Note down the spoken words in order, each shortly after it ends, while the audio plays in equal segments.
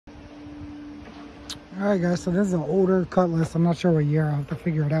Alright guys, so this is an older Cutlass. I'm not sure what year, I'll have to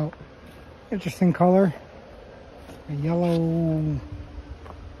figure it out. Interesting color. A yellow,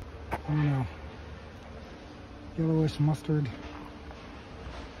 I don't know, yellowish mustard.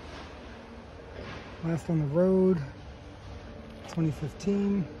 Last on the road,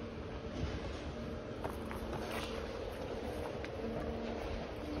 2015.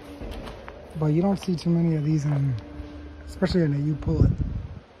 But you don't see too many of these in, especially in a U-Pull-It.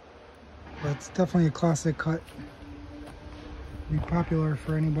 But it's definitely a classic cut. Be popular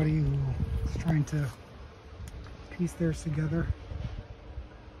for anybody who's trying to piece theirs together.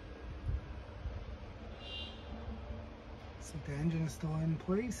 Looks like the engine is still in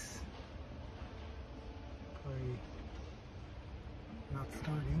place. Probably not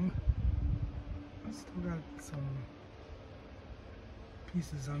starting. Still got some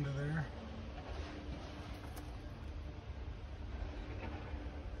pieces under there.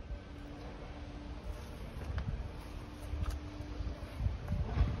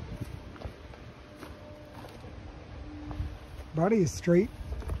 Body is straight.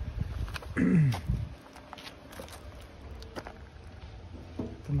 The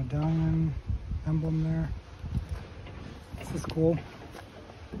medallion emblem there. This is cool.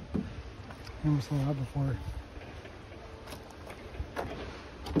 Never saw that before.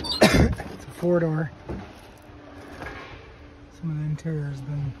 It's a 4-door. Some of the interior has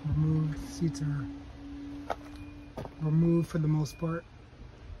been removed. Seats are removed for the most part.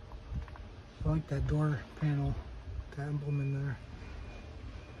 I like that door panel. The emblem in there.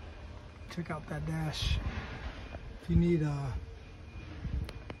 Check out that dash. If you need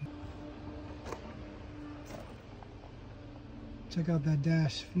check out that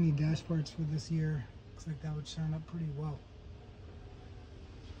dash. If you need dash parts for this year, looks like that would shine up pretty well.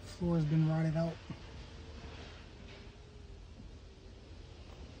 Floor has been rotted out.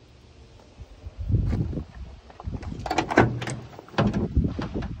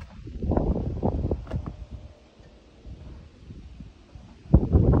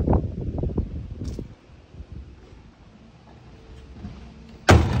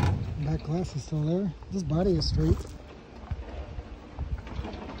 That glass is still there. This body is straight.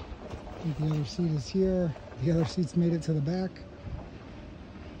 I think the other seat is here. The other seat's made it to the back.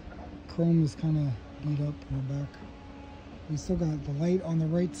 Chrome is kind of beat up in the back. We still got the light on the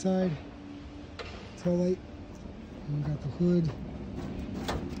right side. Tail light. And we got the hood.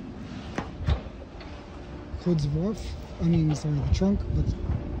 Hood's rough. I mean, sorry, the trunk. But the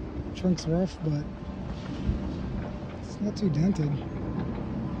trunk's rough, but it's not too dented.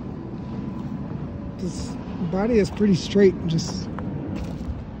 This body is pretty straight, just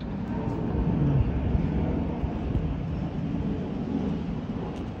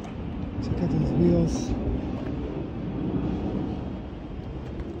check out those wheels.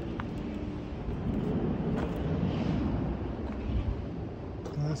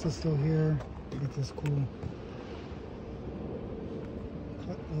 Glass is still here. Look at this cool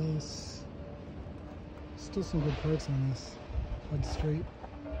Cutlass. Still some good parts on this. Hood straight.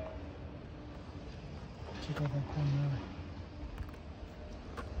 Check out that corner there.